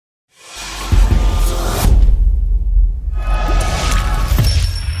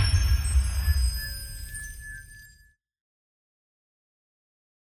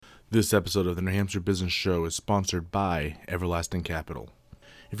This episode of the New Hampshire Business Show is sponsored by Everlasting Capital.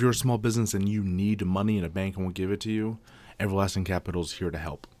 If you're a small business and you need money and a bank won't give it to you, Everlasting Capital is here to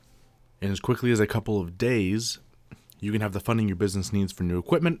help. In as quickly as a couple of days, you can have the funding your business needs for new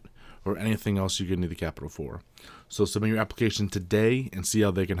equipment or anything else you need the capital for. So submit your application today and see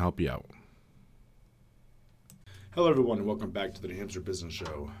how they can help you out. Hello everyone and welcome back to the New Hampshire Business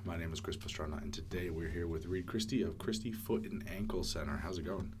Show. My name is Chris Pastrana and today we're here with Reed Christie of Christie Foot and Ankle Center. How's it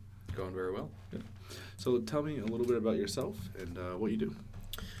going? Going very well. Good. So tell me a little bit about yourself and what you do.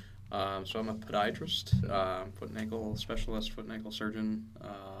 So I'm a podiatrist, foot and ankle specialist, foot and ankle surgeon.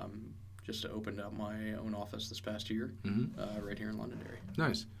 Just opened up my own office this past year, right here in Londonderry.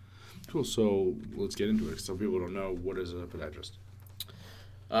 Nice. Cool. So let's get into it. Some people don't know, what is a podiatrist?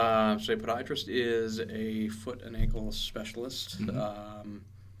 So a podiatrist is a foot and ankle specialist.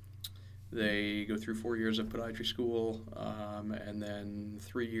 They go through 4 years of podiatry school and then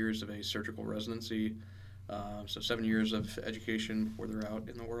 3 years of a surgical residency. So 7 years of education before they're out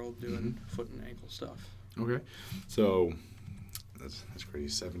in the world doing foot and ankle stuff. Okay. So that's crazy.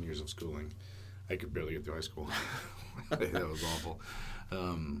 7 years of schooling. I could barely get through high school. That was awful.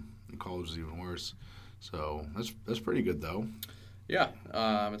 College was even worse. So that's pretty good, though. Yeah.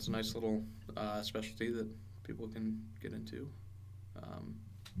 It's a nice little specialty that people can get into.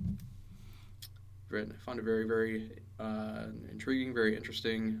 I find it very, very intriguing, very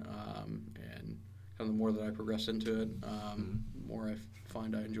interesting, and kind of the more that I progress into it, the more I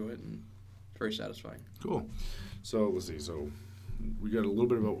find I enjoy it, and it's very satisfying. Cool. So let's see. So we got a little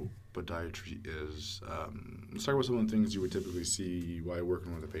bit about what podiatry is. Let's talk about some of the things you would typically see while you're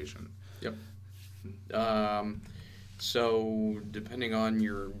working with a patient. Yep. So depending on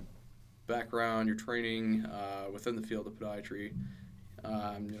your background, your training within the field of podiatry,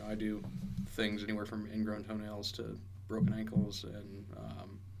 I do things anywhere from ingrown toenails to broken ankles and,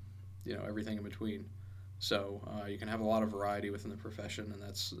 everything in between. So you can have a lot of variety within the profession, and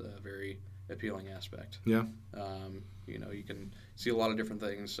that's a very appealing aspect. Yeah. You can see a lot of different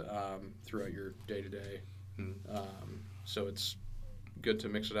things throughout your day-to-day. So it's good to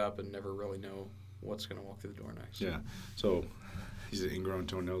mix it up and never really know what's going to walk through the door next. Yeah. So you said ingrown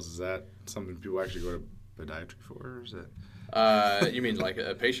toenails. Is that something people actually go to podiatry for, or is it? You mean like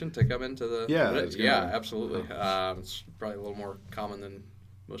a patient to come into the... Yeah, absolutely. It's probably a little more common than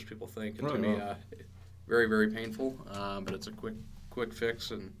most people think. And to me, very, very painful, but it's a quick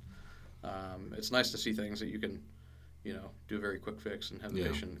fix, and it's nice to see things that you can, do a very quick fix and have the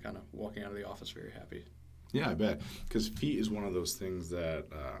patient kind of walking out of the office very happy. Yeah, I bet. Because feet is one of those things that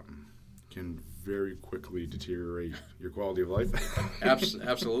can very quickly deteriorate your quality of life.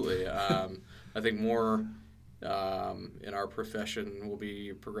 Absolutely. I think more... in our profession, we'll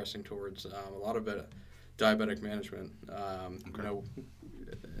be progressing towards a lot of diabetic management.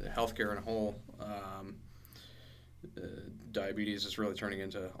 Healthcare in a whole, diabetes is really turning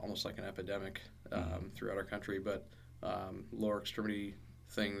into almost like an epidemic throughout our country. But lower extremity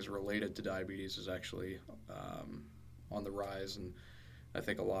things related to diabetes is actually on the rise, and I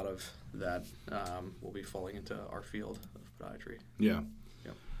think a lot of that will be falling into our field of podiatry. Yeah.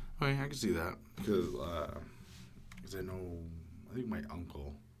 Yep. I can see that because I think one of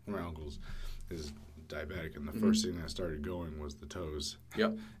my uncles is diabetic, and the first thing that started going was the toes.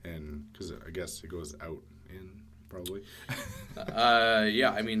 Yep. And because I guess it goes out in probably.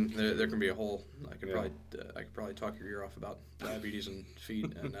 Yeah, I mean there can be a whole. I could probably talk your ear off about diabetes and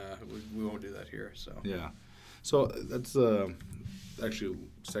feet, and we won't do that here. So. Yeah. So that's actually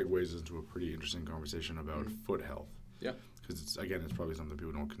segues into a pretty interesting conversation about foot health. Yeah. Because it's probably something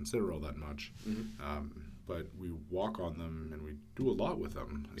people don't consider all that much. But we walk on them and we do a lot with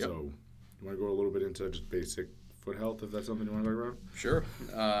them. Yep. So you want to go a little bit into just basic foot health, if that's something you want to talk about? Sure.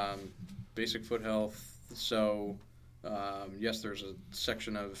 Basic foot health. So, yes, there's a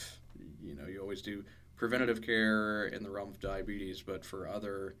section of, you always do preventative care in the realm of diabetes, but for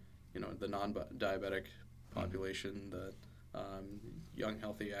other, the non-diabetic population, the young,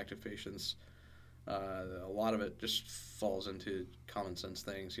 healthy, active patients, a lot of it just falls into common sense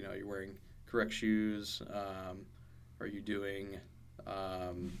things. You're wearing correct shoes. Are you doing,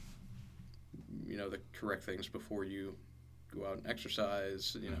 the correct things before you go out and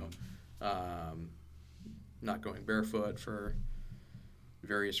exercise? Not going barefoot for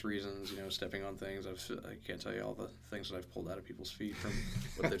various reasons. Stepping on things. I can't tell you all the things that I've pulled out of people's feet from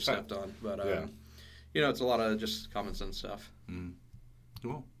what they've stepped on. But it's a lot of just common sense stuff.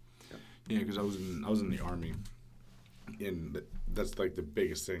 Cool. Yeah, because I was in the Army, and that's like the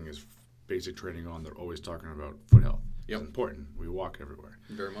biggest thing is basic training on. They're always talking about foot health. Yep. It's important. We walk everywhere.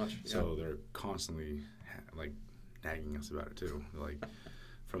 Very much. So they're constantly nagging us about it too. They're like,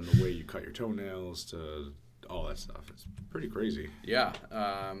 from the way you cut your toenails to all that stuff. It's pretty crazy. Yeah.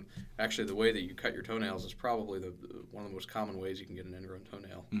 Actually, the way that you cut your toenails is probably one of the most common ways you can get an ingrown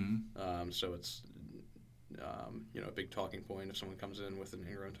toenail. Mm-hmm. So it's a big talking point if someone comes in with an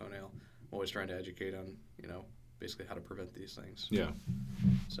ingrown toenail. I'm always trying to educate on basically how to prevent these things. Yeah.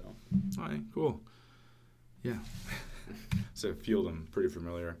 So. All right. Cool. Yeah. So field, I'm pretty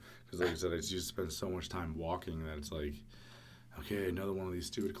familiar because, like I said, I used to spend so much time walking that it's like, okay, another one of these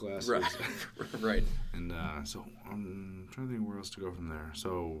stupid classes. Right. Right. And so I'm trying to think where else to go from there.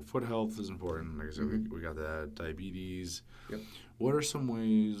 So foot health is important. Like I said, Mm-hmm. we got that. Diabetes. Yep. What are some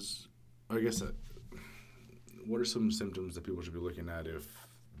ways, what are some symptoms that people should be looking at if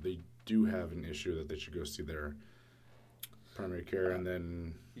they do have an issue that they should go see their primary care and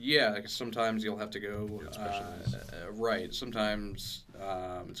then... Yeah, like sometimes you'll have to go... specialist. Right. Sometimes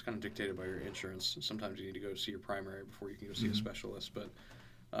it's kind of dictated by your insurance. Sometimes you need to go see your primary before you can go see a specialist. But,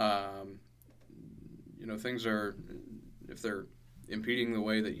 things are... If they're impeding the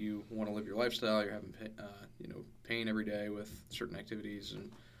way that you want to live your lifestyle, you're having pain every day with certain activities,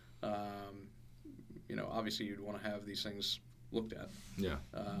 and obviously you'd want to have these things looked at. Yeah.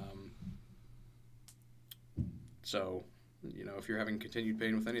 So, if you're having continued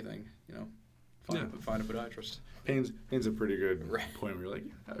pain with anything, find a podiatrist. Pain's a pretty good point where you're like,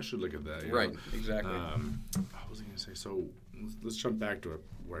 yeah, I should look at that. Right, exactly. What was I going to say? So let's jump back to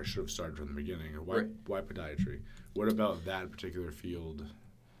where I should have started from the beginning. Why podiatry? What about that particular field?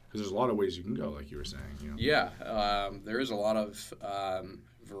 Because there's a lot of ways you can go, like you were saying. Yeah, there is a lot of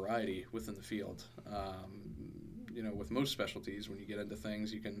variety within the field. With most specialties, when you get into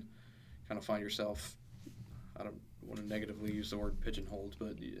things, you can kind of find yourself, I don't want to negatively use the word pigeonholed,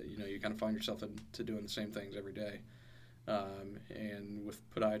 but you kind of find yourself into doing the same things every day. And with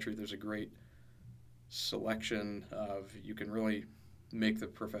podiatry, there's a great selection of, you can really make the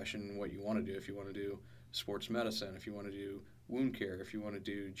profession what you want to do. If you want to do sports medicine, if you want to do wound care, if you want to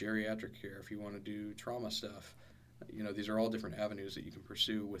do geriatric care, if you want to do trauma stuff, these are all different avenues that you can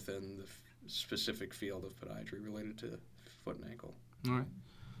pursue within the specific field of podiatry related to foot and ankle. All right.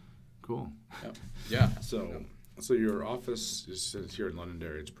 Cool. Yep. Yeah. So your office is here in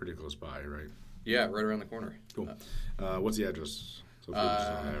Londonderry. It's pretty close by, right? Yeah, right around the corner. Cool. What's the address? So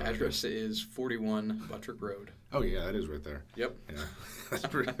address is 41 Buttrick Road. Oh, yeah, that is right there. Yep. Yeah. That's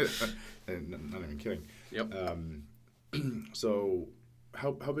pretty not even kidding. Yep. So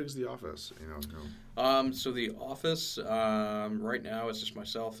how big is the office? So the office right now is just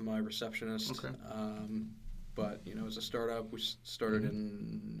myself and my receptionist. Okay. But as a startup, we started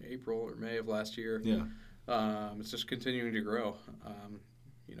in April or May of last year. Yeah. It's just continuing to grow.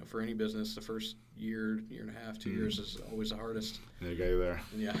 For any business, the first year and a half, 2 years is always the hardest. Yeah, you got you there.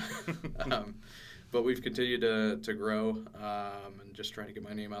 Yeah. But we've continued to grow and just trying to get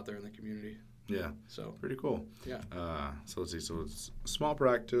my name out there in the community. Yeah. So pretty cool. Yeah. So let's see. So it's a small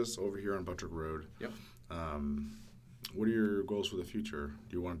practice over here on Buttrick Road. Yep. What are your goals for the future?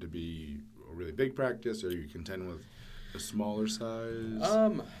 Do you want it to be a really big practice, or are you content with a smaller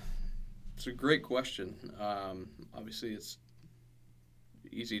size? It's a great question. Obviously, it's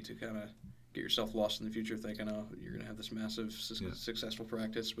easy to kind of get yourself lost in the future thinking, oh, you're going to have this massive successful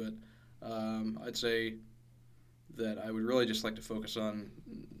practice. But I'd say that I would really just like to focus on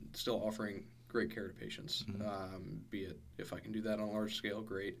still offering great care to patients. Be it if I can do that on a large scale,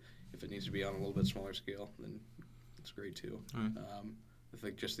 great. If it needs to be on a little bit smaller scale, then it's great too. Right. I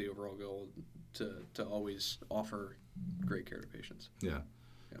think just the overall goal to always offer great care to patients. Yeah.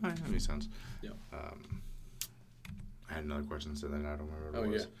 All right, that makes sense. Yeah. I had another question, so then I don't remember what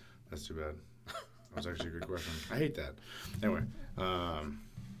it was. Yeah. That's too bad. That was actually a good question. I hate that. Anyway, trying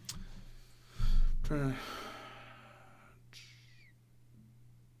to...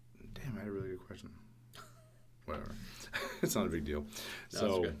 Damn, I had a really good question. Whatever. It's not a big deal. No,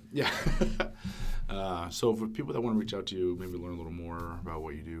 so, good. Yeah. So for people that want to reach out to you, maybe learn a little more about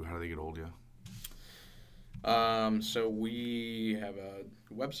what you do, how do they get a hold of you? So we have a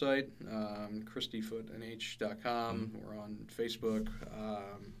website, ChristyFootNH.com. We're on Facebook.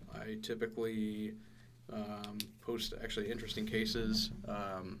 I typically post actually interesting cases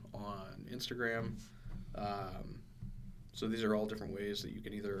on Instagram. So these are all different ways that you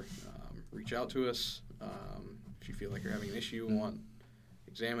can either reach out to us if you feel like you're having an issue and want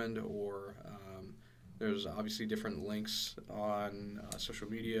examined, or there's obviously different links on social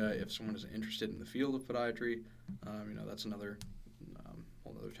media if someone is interested in the field of podiatry. That's another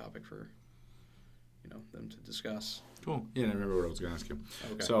whole other topic for them to discuss. Cool. Yeah, I remember what I was going to ask you.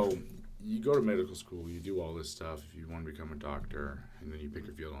 Okay. So you go to medical school, you do all this stuff, if you want to become a doctor, and then you pick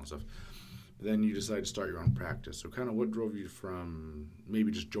your field and all that stuff. Then you decided to start your own practice. So kind of what drove you from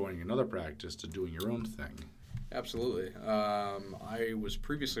maybe just joining another practice to doing your own thing? Absolutely. I was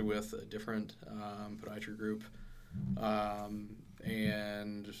previously with a different podiatry group,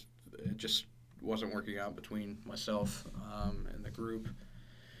 and it just wasn't working out between myself and the group,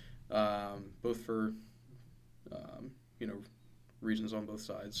 both for reasons on both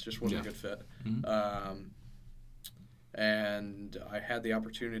sides. Just wasn't a good fit. Mm-hmm. And I had the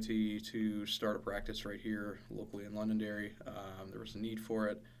opportunity to start a practice right here locally in Londonderry. There was a need for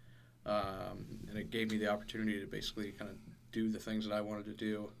it, and it gave me the opportunity to basically kind of do the things that I wanted to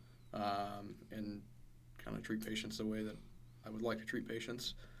do, and kind of treat patients the way that I would like to treat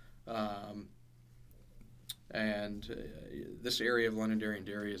patients. This area of Londonderry and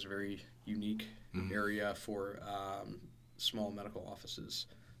Derry is a very unique area for small medical offices.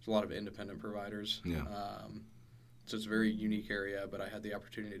 There's a lot of independent providers. Yeah. So it's a very unique area, but I had the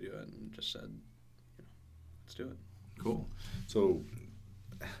opportunity to do it and just said, let's do it. Cool. So,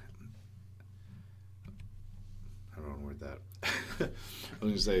 how do I want to word that? I was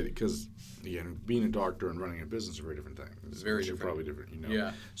going to say, because, again, being a doctor and running a business are very different things. It's very different. Probably different,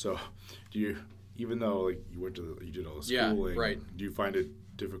 Yeah. So, do you, even though, like, you did all the schooling, right. Do you find it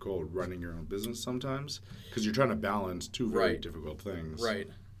difficult running your own business sometimes? Because you're trying to balance two very difficult things. Right.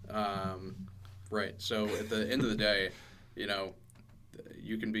 Right. So at the end of the day,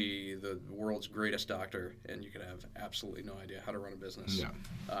 you can be the world's greatest doctor and you can have absolutely no idea how to run a business. Yeah.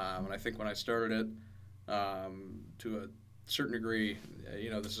 And I think when I started it, to a certain degree,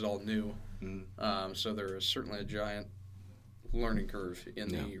 this is all new. Mm-hmm. So there is certainly a giant learning curve in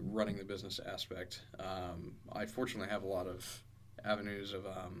the running the business aspect. I fortunately have a lot of avenues of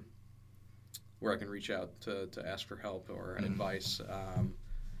where I can reach out to ask for help or advice.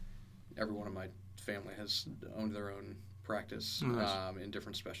 Every one of my family has owned their own practice in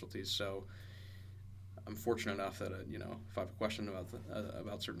different specialties, so I'm fortunate enough that if I have a question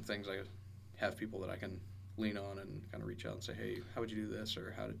about certain things, I have people that I can lean on and kind of reach out and say, hey, how would you do this,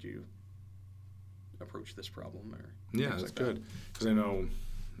 or how did you approach this problem, or that's like good, because I know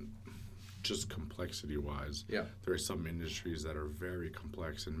just complexity-wise, there are some industries that are very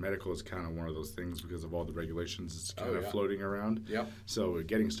complex, and medical is kind of one of those things because of all the regulations that's kind of floating around. Yep. So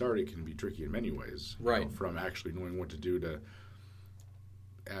getting started can be tricky in many ways. Right. From actually knowing what to do to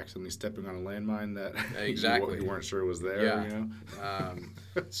accidentally stepping on a landmine that you weren't sure was there. Yeah.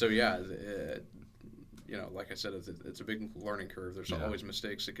 Like I said, it's a big learning curve. There's always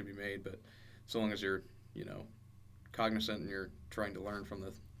mistakes that can be made, but so long as you're, cognizant and you're trying to learn from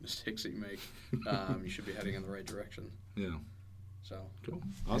the mistakes that you make, you should be heading in the right direction. Yeah. So cool.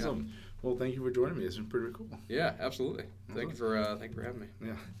 Awesome. Yeah. Well, thank you for joining me. It's been pretty cool. Yeah, absolutely. Thank you for having me.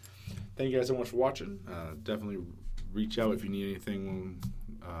 Yeah. Thank you guys so much for watching. Definitely reach out if you need anything.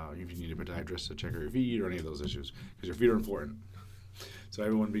 If you need a podiatrist to check out your feet or any of those issues, because your feet are important. So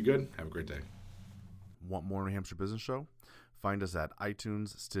everyone, be good. Have a great day. Want more New Hampshire Business Show? Find us at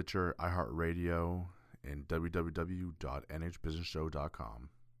iTunes, Stitcher, iHeartRadio, and www.nhbusinessshow.com.